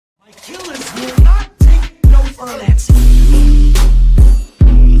will not take no for an answer.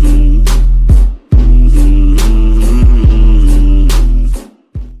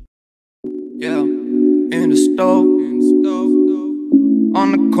 Yeah, in the stove,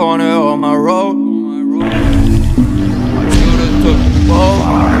 on the corner of my road. I should've took the boat.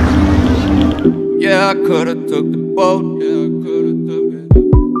 Yeah, I could've took the boat.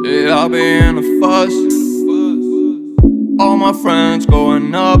 Yeah, I'll be in a fuss. All my friends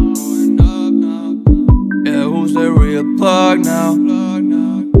going up. Yeah, who's the real plug now?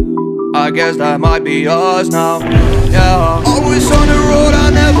 I guess that might be us now. Yeah, always on the road, I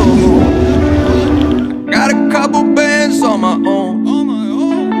never move. Got a couple bands on my own.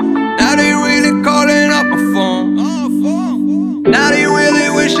 Now they really calling up my phone. Now they really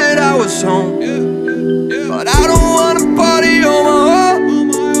wish that I was home. But I don't wanna party on my own.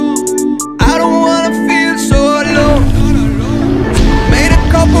 I don't wanna feel so alone. Made a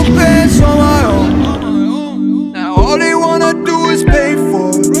couple bands on my own. Now all they wanna do is pay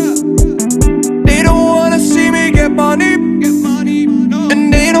for it. They don't wanna see me get money.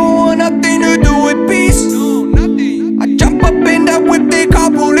 And they don't want nothing to do with peace. I jump up in that whip, they call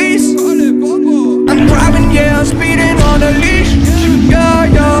police. I'm driving, yeah, I'm speeding on the leash. Yeah,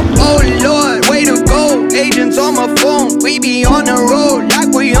 yeah. Oh Lord, way to go. Agents on my phone. We be on the road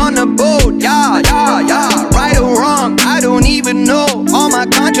like we on the boat. Yeah, yeah, yeah. Right or wrong, I don't even know. All my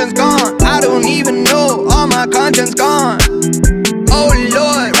conscience gone. I don't even know. All my conscience gone. Oh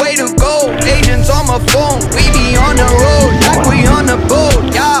Lord, way to go. Agents on my phone. We be on the road like we on the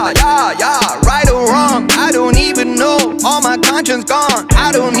boat. Yeah, yeah, yeah. Right or wrong, I don't even know. All my conscience gone.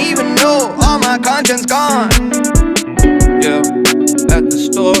 I don't even know. All my conscience gone. Yeah, at the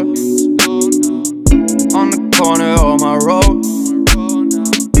store, on the corner of my road.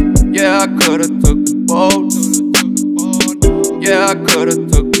 Yeah, I could've took the boat. Yeah, I could've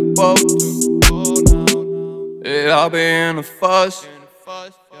took the boat. Yeah, I'll be in a fuss.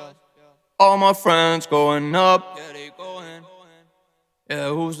 All my friends going up. Yeah,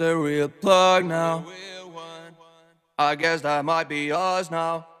 who's the real plug now? I guess that might be us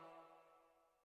now.